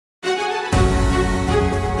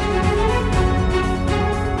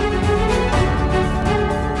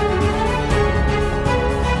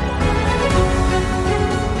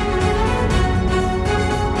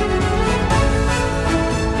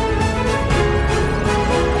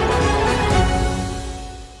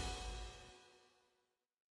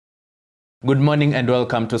Good morning and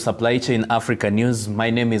welcome to Supply Chain Africa News. My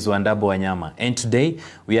name is Wandabo Wanyama, and today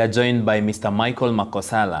we are joined by Mr. Michael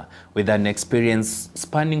Makosala with an experience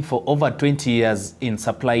spanning for over 20 years in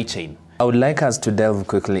supply chain. I would like us to delve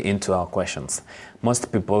quickly into our questions.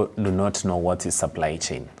 Most people do not know what is supply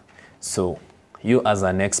chain. So you as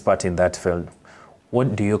an expert in that field,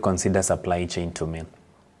 what do you consider supply chain to mean?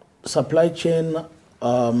 Supply chain,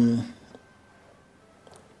 in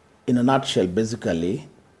a nutshell, basically,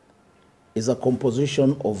 is a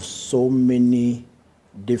composition of so many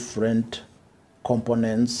different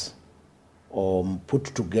components put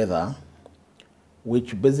together,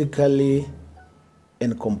 which basically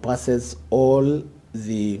encompasses all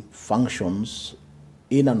the functions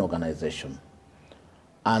in an organization.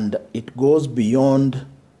 And it goes beyond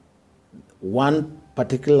one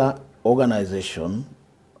particular organization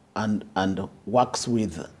and works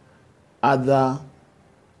with other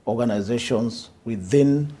organizations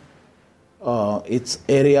within its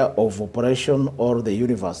area of operation or the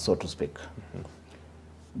universe, so to speak. Mm-hmm.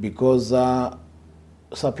 Because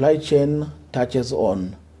supply chain touches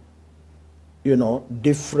on,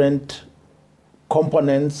 different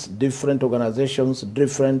components, different organizations,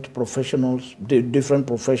 different professionals, different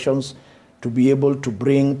professions to be able to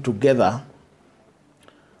bring together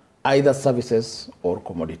either services or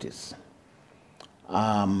commodities.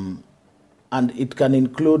 And it can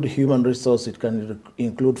include human resource, it can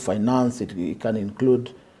include finance, it can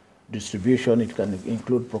include distribution, it can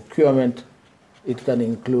include procurement, it can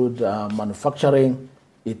include manufacturing,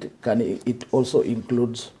 it also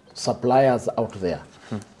includes suppliers out there.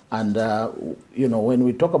 And when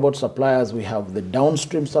we talk about suppliers, we have the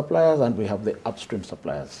downstream suppliers and we have the upstream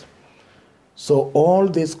suppliers. So all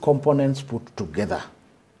these components put together,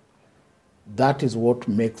 that is what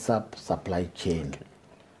makes up supply chain. Okay.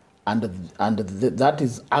 And that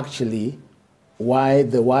is actually why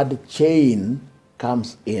the word chain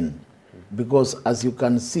comes in. Because as you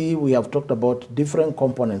can see, we have talked about different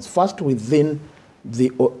components. First, within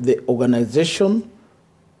the organization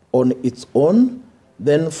on its own.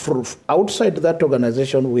 Then outside that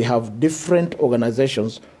organization, we have different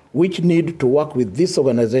organizations which need to work with this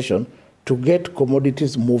organization to get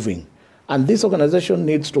commodities moving. And this organization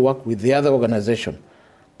needs to work with the other organization.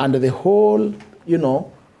 And the whole,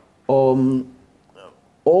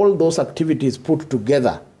 all those activities put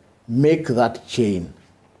together make that chain,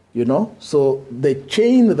 So the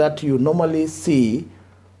chain that you normally see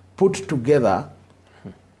put together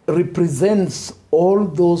represents all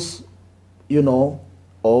those,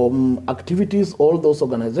 activities, all those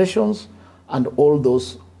organizations, and all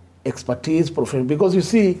those expertise professionals. Because you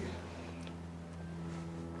see,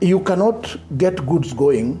 you cannot get goods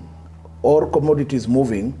going or commodities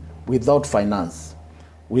moving without finance,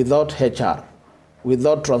 without HR,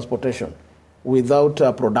 without transportation, without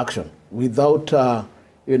production, without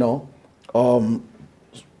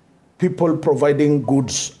people providing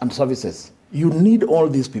goods and services. You need all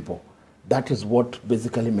these people. That is what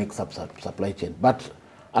basically makes up supply chain. But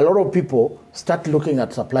a lot of people start looking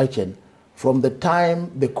at supply chain from the time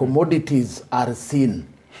the commodities are seen.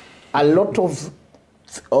 A lot of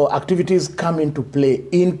activities come into play,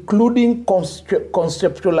 including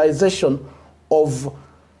conceptualization of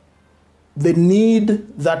the need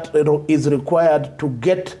that is required to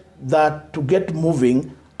get moving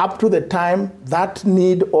up to the time that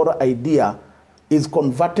need or idea is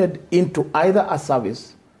converted into either a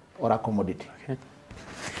service or a commodity. Okay.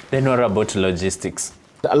 Then what about logistics?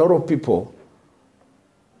 A lot of people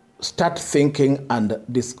start thinking and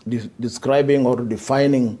describing or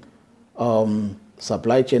defining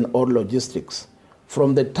supply chain or logistics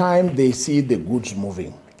from the time they see the goods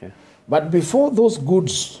moving. Okay. But before those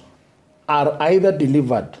goods are either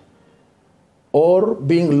delivered or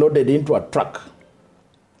being loaded into a truck,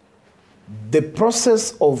 the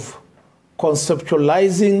process of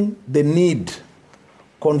conceptualizing the need,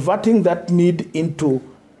 converting that need into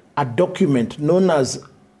a document known as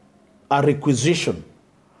a requisition.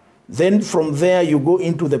 Then from there you go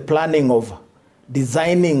into the planning of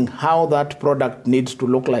designing how that product needs to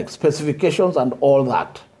look like, specifications and all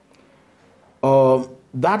that.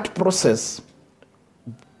 That process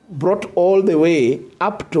brought all the way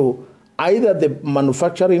up to either the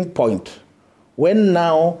manufacturing point, when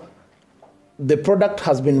now the product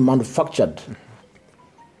has been manufactured,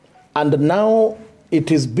 and now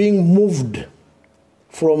it is being moved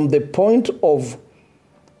from the point of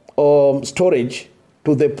storage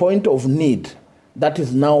to the point of need. That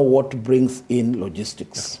is now what brings in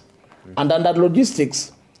logistics. Yeah. And under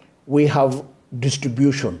logistics, we have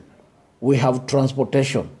distribution, we have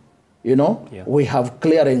transportation, we have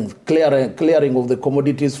clearing of the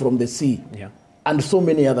commodities from the sea. Yeah. and so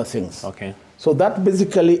many other things. Okay. So that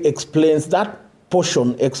basically explains, that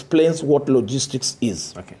portion explains what logistics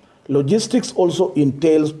is. Okay. Logistics also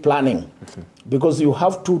entails planning, because you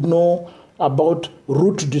have to know about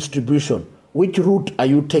route distribution. Which route are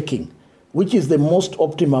you taking? Which is the most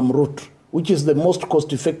optimum route? Which is the most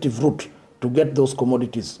cost-effective route to get those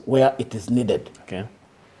commodities where it is needed? Okay.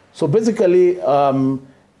 So basically, a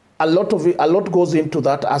lot goes into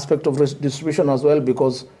that aspect of distribution as well,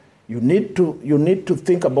 because you need to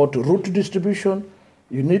think about route distribution.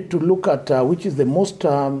 You need to look at which is the most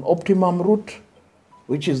optimum route,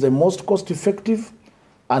 which is the most cost-effective,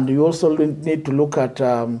 and you also need to look at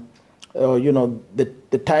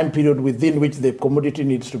the time period within which the commodity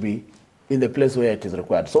needs to be in the place where it is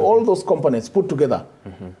required. So all those components put together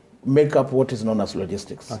make up what is known as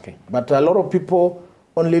logistics. Okay. But a lot of people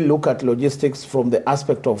only look at logistics from the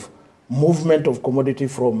aspect of movement of commodity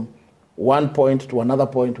from one point to another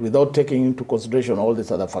point without taking into consideration all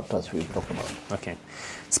these other factors we've talked about. Okay.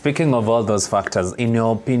 Speaking of all those factors, in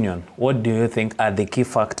your opinion, what do you think are the key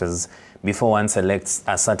factors before one selects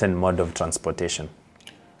a certain mode of transportation?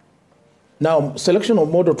 Now, selection of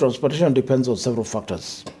mode of transportation depends on several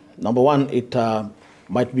factors. Number one, it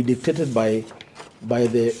might be dictated by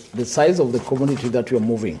the size of the commodity that you are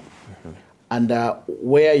moving and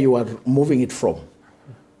where you are moving it from.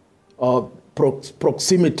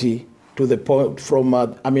 Proximity to the point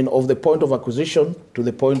of the point of acquisition to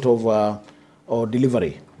the point of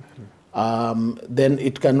delivery. Then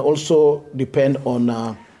it can also depend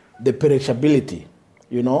on the perishability,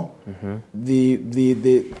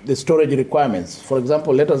 the storage requirements. For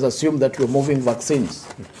example, let us assume that we're moving vaccines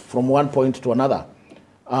from one point to another.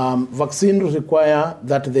 Vaccines require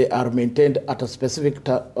that they are maintained at a specific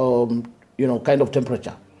kind of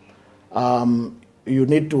temperature.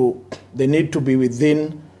 They need to be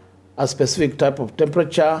within a specific type of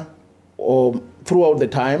temperature or throughout the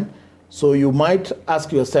time. So you might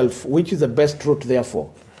ask yourself, which is the best route therefore?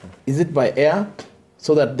 Is it by air,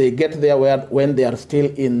 so that they get there when they are still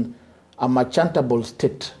in a merchantable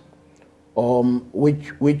state,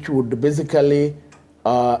 which would basically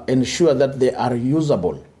ensure that they are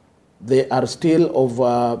usable. They are still of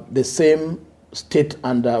the same state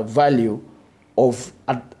and value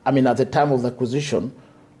at the time of the acquisition,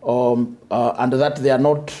 and that they have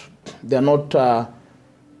not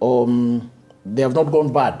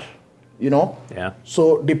gone bad, Yeah.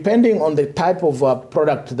 So depending on the type of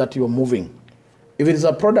product that you're moving, if it is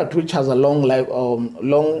a product which has a long life,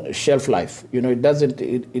 long shelf life, it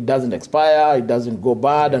doesn't expire, it doesn't go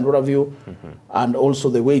bad, and what have you, and also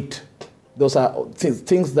the weight. Those are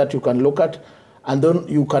things that you can look at, and then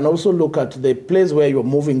you can also look at the place where you're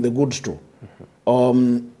moving the goods to.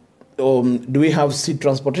 Do we have sea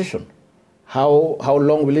transportation? How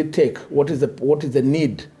long will it take? What is the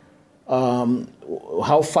need?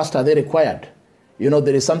 How fast are they required?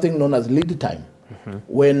 There is something known as lead time.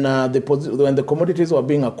 When the commodities were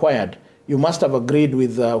being acquired, you must have agreed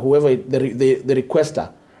with whoever the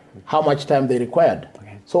requester how much time they required.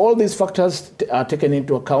 Okay. So all these factors are taken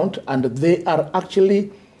into account, and they are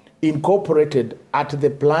actually incorporated at the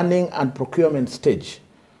planning and procurement stage.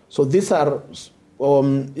 So these are,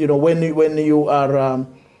 when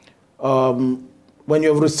you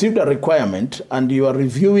have received a requirement and you are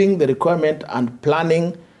reviewing the requirement and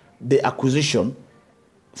planning the acquisition,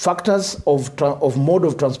 factors of mode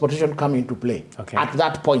of transportation come into play at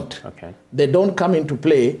that point. Okay. They don't come into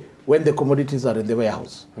play when the commodities are in the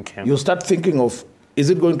warehouse. Okay. You start thinking of, is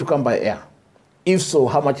it going to come by air? If so,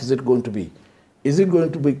 how much is it going to be? Is it going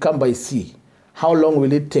to come by sea? How long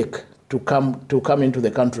will it take to come into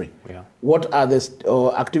the country? Yeah. What are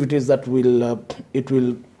the activities that it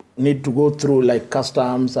will need to go through, like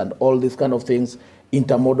customs and all these kind of things,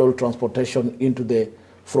 intermodal transportation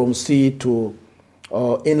from sea to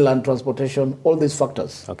inland transportation, all these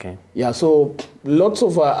factors. Okay. Yeah, so lots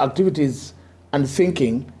of activities and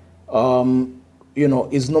thinking,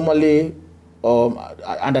 is normally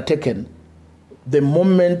undertaken the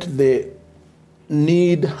moment the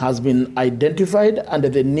need has been identified and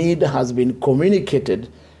the need has been communicated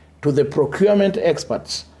to the procurement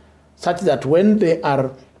experts, such that when they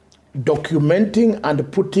are documenting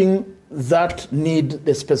and putting that need,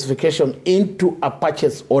 the specification, into a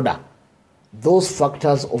purchase order, those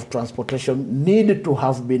factors of transportation need to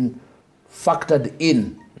have been factored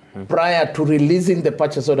in prior to releasing the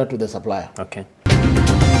purchase order to the supplier. Okay.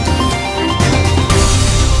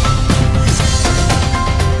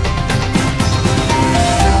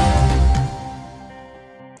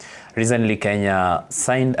 Recently, Kenya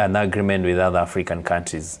signed an agreement with other African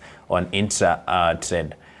countries on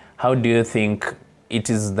intra-trade. How do you think it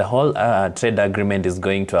is the whole trade agreement is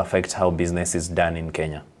going to affect how business is done in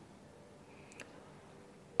Kenya?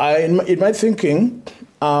 In my thinking,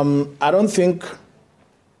 I don't think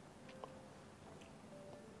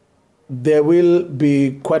there will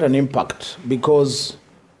be quite an impact, because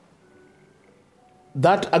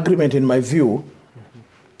that agreement, in my view,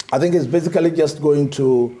 I think is basically just going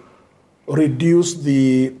to reduce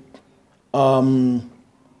the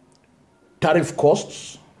tariff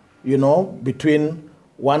costs, between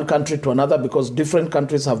one country to another, because different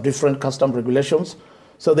countries have different custom regulations.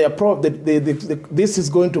 So this is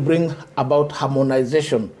going to bring about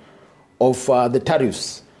harmonization of the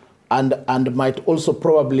tariffs, and might also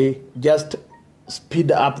probably just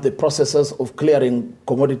speed up the processes of clearing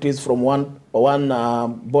commodities from one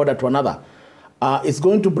border to another. It's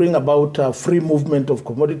going to bring about free movement of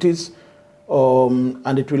commodities,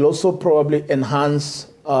 and it will also probably enhance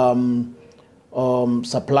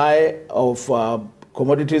supply of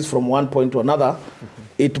commodities from one point to another.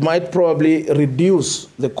 It might probably reduce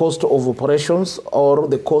the cost of operations or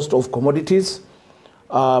the cost of commodities,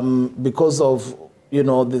 because of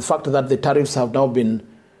the fact that the tariffs have now been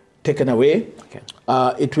taken away. Okay.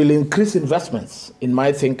 It will increase investments, in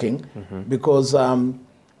my thinking, because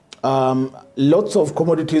lots of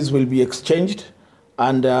commodities will be exchanged,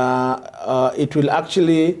 and it will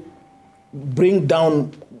actually bring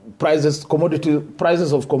down prices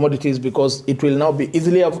of commodities, because it will now be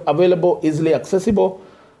easily available, easily accessible,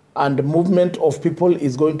 and movement of people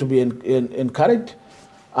is going to be encouraged.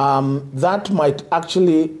 That might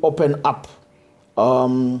actually open up,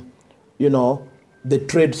 the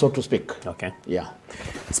trade, so to speak. Okay. Yeah.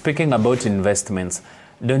 Speaking about investments,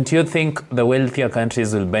 don't you think the wealthier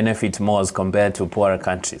countries will benefit more as compared to poorer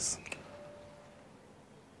countries?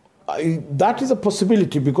 That is a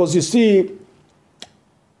possibility, because you see,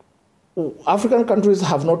 African countries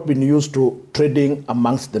have not been used to trading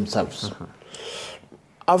amongst themselves.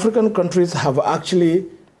 African countries have actually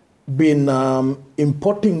been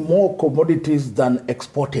importing more commodities than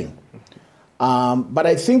exporting. But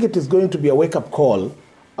I think it is going to be a wake-up call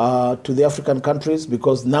to the African countries,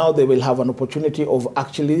 because now they will have an opportunity of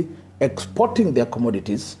actually exporting their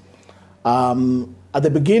commodities. At the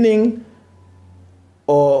beginning,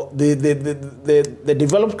 the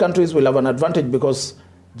developed countries will have an advantage, because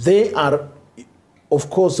they are, of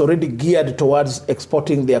course, already geared towards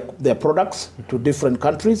exporting their products to different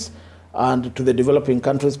countries, and to the developing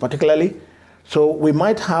countries particularly. So we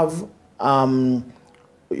might have,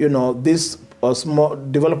 these small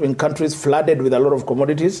developing countries flooded with a lot of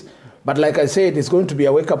commodities. But like I said, it's going to be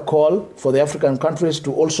a wake-up call for the African countries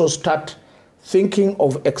to also start thinking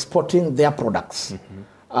of exporting their products.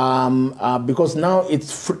 Because now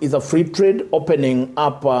it's a free trade, opening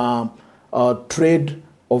up trade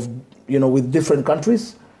of, with different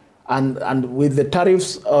countries, and with the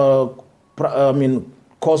tariffs,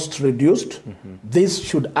 costs reduced, this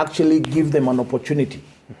should actually give them an opportunity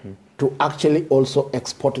to actually also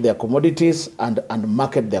export their commodities and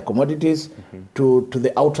market their commodities to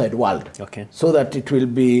the outside world. Okay. So that it will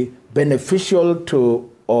be beneficial to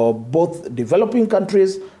both developing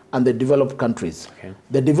countries and the developed countries. Okay.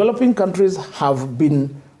 The developing countries have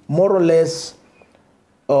been more or less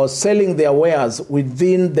selling their wares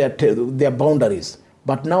within their boundaries,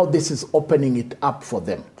 but now this is opening it up for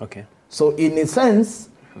them. Okay. So in a sense,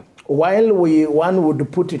 while one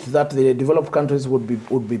would put it that the developed countries would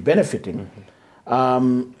be benefiting,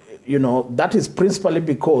 that is principally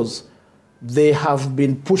because they have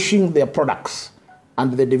been pushing their products,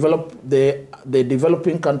 and the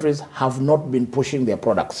developing countries have not been pushing their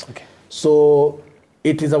products. Okay. So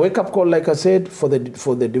it is a wake-up call, like I said, for the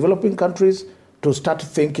developing countries to start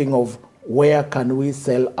thinking of where can we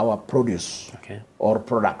sell our produce or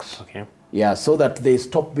products. Okay. Yeah, so that they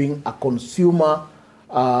stop being a consumer,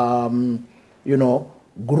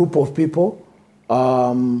 group of people,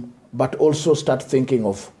 but also start thinking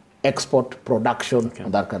of export, production,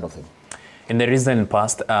 and that kind of thing. In the recent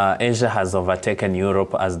past, Asia has overtaken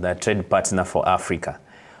Europe as the trade partner for Africa.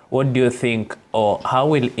 What do you think, or how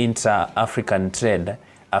will inter-African trade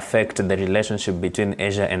affect the relationship between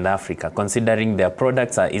Asia and Africa, considering their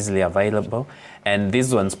products are easily available, and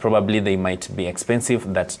these ones probably they might be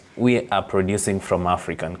expensive that we are producing from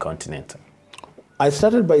African continent? I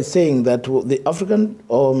started by saying that the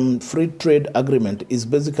African Free Trade Agreement is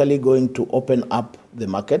basically going to open up the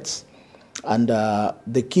markets, and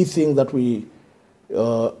the key thing that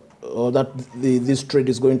this trade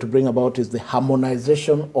is going to bring about is the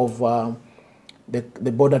harmonization of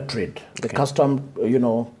the border trade, the custom,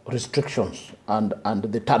 restrictions and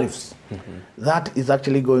the tariffs. That is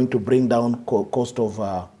actually going to bring down cost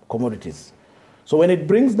of commodities. So when it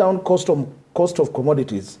brings down cost of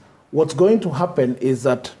commodities, what's going to happen is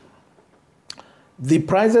that the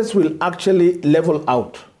prices will actually level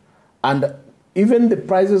out, and even the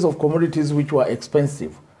prices of commodities which were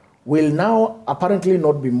expensive will now apparently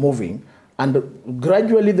not be moving, and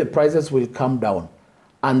gradually the prices will come down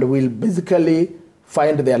and will basically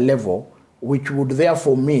find their level, which would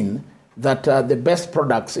therefore mean that the best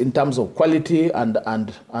products in terms of quality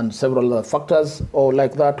and several other factors or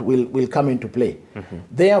like that will come into play.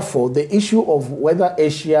 Therefore, the issue of whether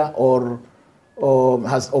Asia or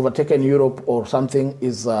has overtaken Europe or something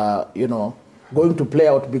is going to play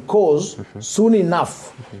out, because soon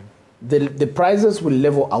enough the prices will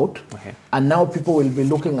level out, and now people will be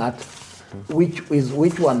looking at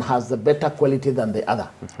which one has the better quality than the other.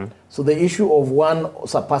 So the issue of one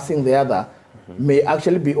surpassing the other may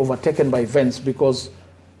actually be overtaken by events, because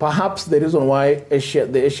perhaps the reason why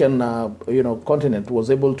the Asian continent was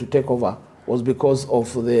able to take over was because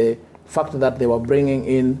of the fact that they were bringing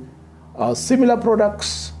in similar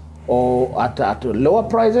products or at lower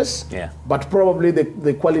prices, but probably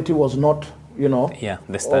the quality was not,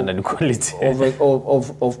 the standard quality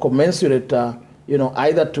of commensurate,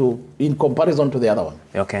 either in comparison to the other one.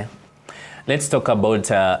 Okay. Let's talk about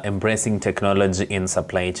embracing technology in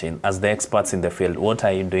supply chain. As the experts in the field, what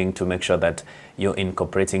are you doing to make sure that you're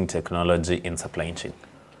incorporating technology in supply chain?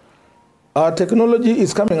 Technology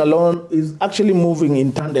is coming along, is actually moving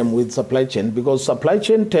in tandem with supply chain, because supply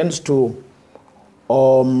chain tends to,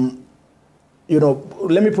 let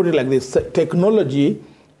me put it like this: technology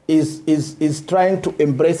is trying to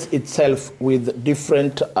embrace itself with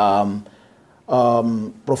different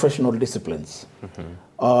professional disciplines.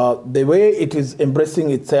 The way it is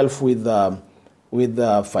embracing itself with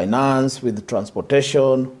finance, with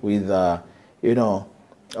transportation, with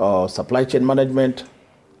supply chain management,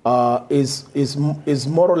 is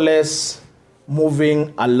more or less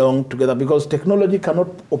moving along together, because technology cannot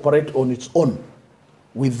operate on its own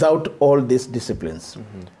without all these disciplines.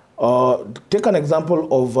 Take an example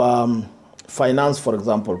of finance, for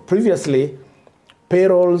example. Previously,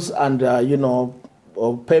 payrolls and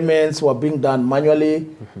payments were being done manually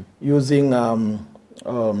using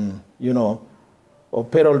or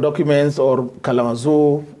payroll documents or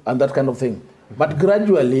Kalamazoo and that kind of thing. But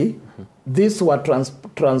gradually, these were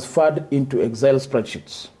transferred into Excel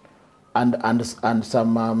spreadsheets and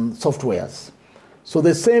some softwares. So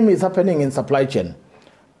the same is happening in supply chain.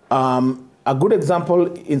 A good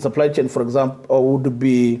example in supply chain, for example, would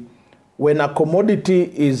be when a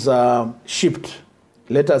commodity is shipped,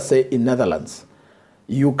 let us say in Netherlands,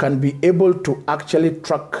 you can be able to actually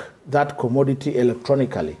track that commodity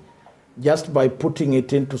electronically just by putting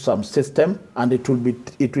it into some system, and it will be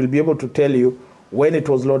able to tell you when it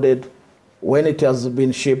was loaded, when it has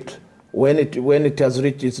been shipped, when it has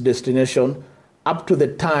reached its destination, up to the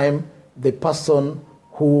time the person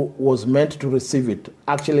who was meant to receive it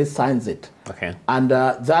actually signs it. Okay. And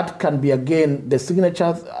that can be, again, the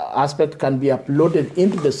signature aspect can be uploaded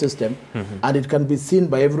into the system, and it can be seen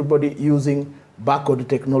by everybody using barcode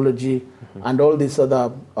technology and all these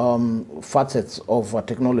other facets of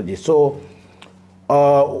technology. So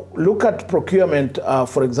look at procurement,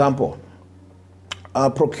 for example.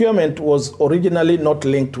 Procurement was originally not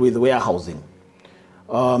linked with warehousing.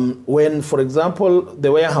 When, for example,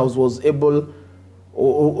 the warehouse was able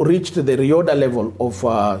or reached the reorder level of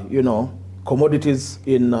commodities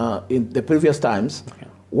in the previous times,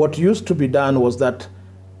 what used to be done was that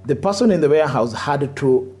the person in the warehouse had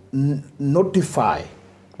to notify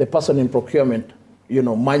the person in procurement,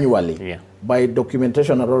 manually by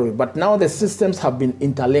documentation and all. But now the systems have been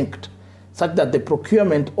interlinked, such that the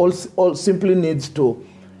procurement all simply needs to,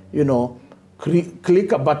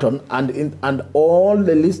 click a button, and all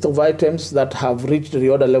the list of items that have reached the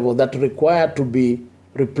reorder level that require to be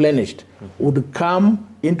replenished would come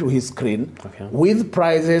into his screen with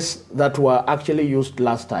prices that were actually used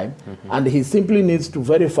last time, and he simply needs to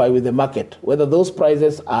verify with the market whether those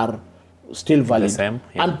prices are still valid, the same,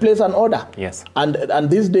 and place an order. Yes. And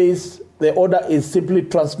these days the order is simply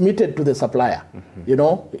transmitted to the supplier.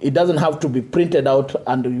 It doesn't have to be printed out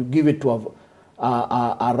and you give it to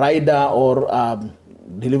a rider or a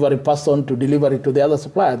delivery person to deliver it to the other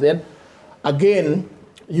supplier. Then again,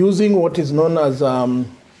 using what is known as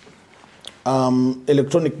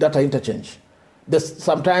electronic data interchange.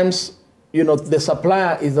 Sometimes, the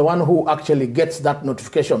supplier is the one who actually gets that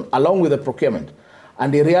notification along with the procurement,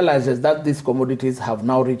 and he realizes that these commodities have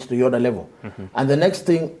now reached the order level. And the next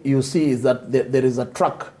thing you see is that there is a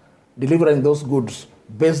truck delivering those goods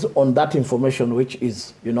based on that information, which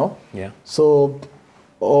is, So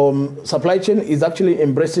supply chain is actually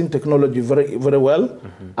embracing technology very, very well,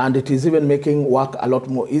 and it is even making work a lot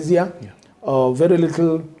more easier. Yeah. Very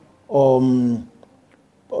little,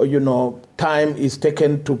 time is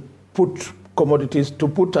taken to put commodities, to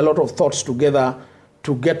put a lot of thoughts together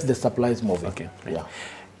to get the supplies moving. Okay. Yeah.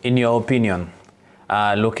 In your opinion,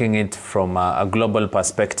 looking at it from a global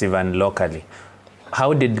perspective and locally,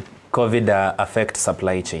 how did COVID affect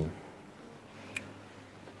supply chain?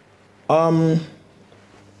 What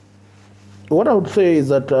I would say is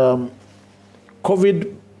that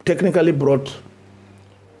COVID technically brought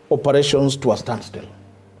operations to a standstill,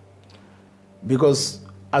 because,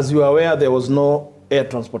 as you are aware, there was no air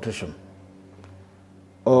transportation.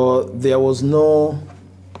 There was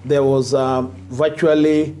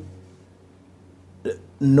virtually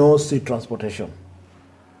no sea transportation,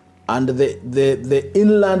 and the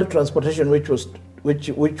inland transportation which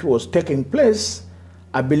was taking place,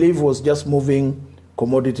 I believe, was just moving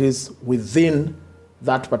commodities within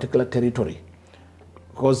that particular territory.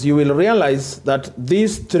 Because you will realize that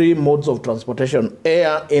these three modes of transportation,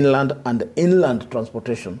 air, inland, and inland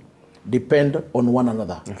transportation, depend on one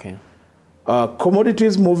another. Okay.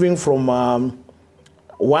 Commodities moving from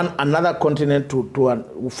one continent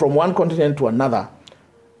to another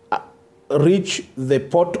reach the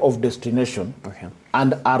port of destination, okay,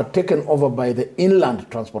 and are taken over by the inland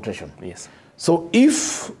transportation. Yes. So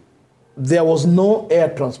if there was no air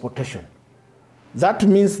transportation, that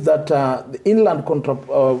means that the inland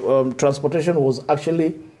transportation was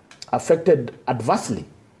actually affected adversely.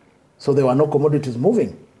 So there were no commodities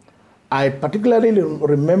moving. I particularly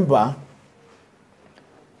remember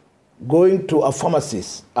going to a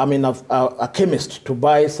pharmacist, a chemist, to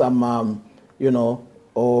buy some,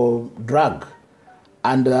 drug.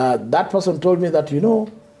 And that person told me that,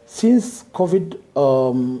 since COVID,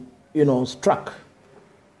 struck,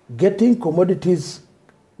 getting commodities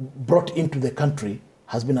brought into the country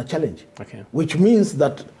has been a challenge. Okay. Which means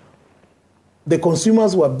that the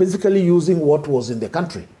consumers were basically using what was in the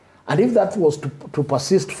country. And if that was to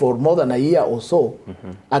persist for more than a year or so,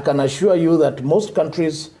 I can assure you that most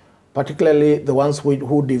countries, particularly the ones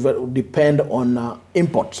who depend on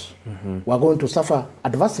imports, were going to suffer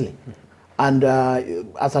adversely. And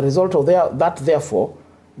as a result of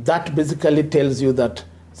that basically tells you that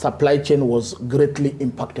supply chain was greatly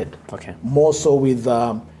impacted. Okay. More so with,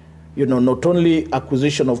 not only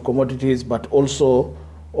acquisition of commodities, but also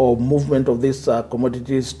movement of these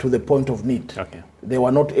commodities to the point of need. Okay. They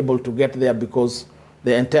were not able to get there because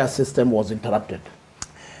the entire system was interrupted.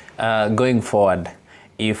 Going forward,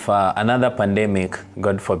 if another pandemic,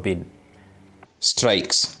 God forbid,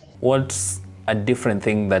 strikes, what's a different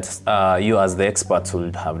thing that you as the experts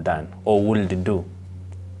would have done or would do?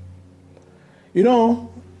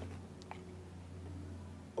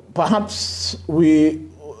 Perhaps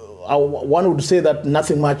one would say that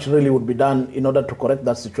nothing much really would be done in order to correct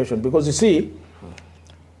that situation. Because you see,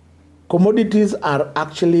 commodities are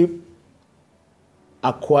actually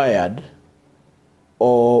acquired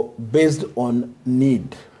or based on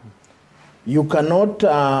need. You cannot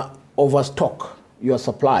overstock your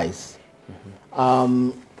supplies,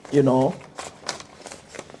 to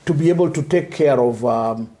be able to take care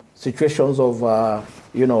of situations of,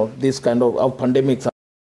 this kind of pandemics.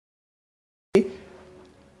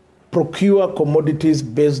 Procure commodities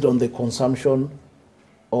based on the consumption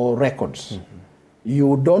or records.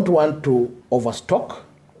 You don't want to overstock,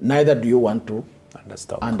 neither do you want to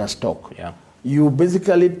understock. Yeah. You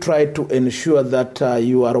basically try to ensure that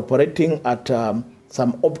you are operating at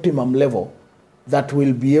some optimum level that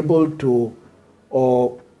will be able to,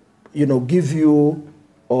 give you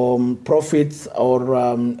profits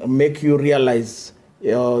or make you realize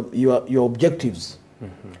your objectives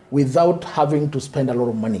without having to spend a lot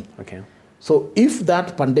of money. Okay. So if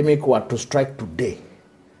that pandemic were to strike today,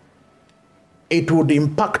 it would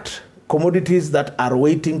impact commodities that are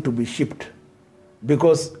waiting to be shipped.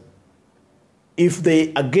 Because if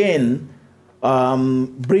they again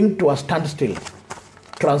bring to a standstill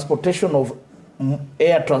transportation of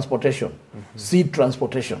air transportation, sea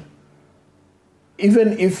transportation,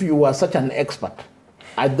 even if you are such an expert,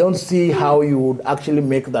 I don't see how you would actually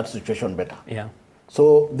make that situation better. Yeah.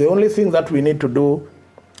 So the only thing that we need to do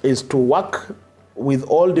is to work with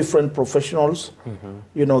all different professionals,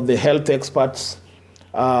 the health experts,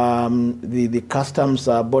 the customs,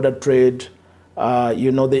 border trade,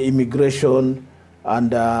 the immigration,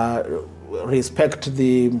 and respect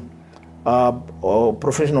the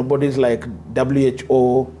professional bodies like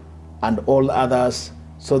WHO and all others,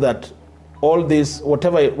 so that all these,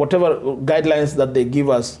 whatever guidelines that they give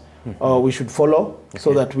us, we should follow,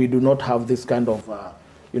 so that we do not have this kind of,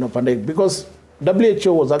 pandemic. Because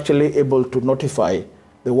WHO was actually able to notify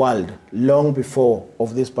the world long before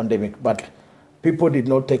of this pandemic, but people did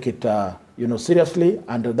not take it seriously,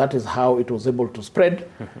 and that is how it was able to spread.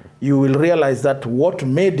 You will realize that what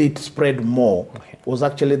made it spread more was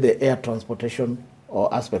actually the air transportation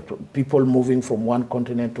or aspect, people moving from one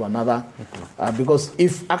continent to another. Because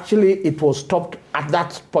if actually it was stopped at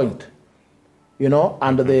that point,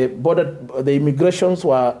 and the immigrations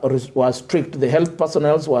were strict, the health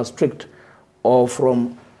personnel were strict, or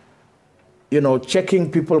from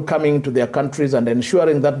checking people coming to their countries and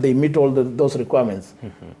ensuring that they meet all those requirements,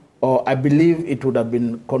 or I believe it would have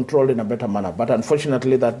been controlled in a better manner. But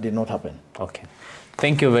unfortunately, that did not happen. Okay.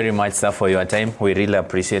 Thank you very much, sir, for your time. We really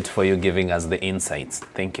appreciate for you giving us the insights.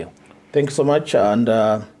 Thank you. Thanks so much, and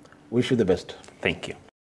wish you the best. Thank you.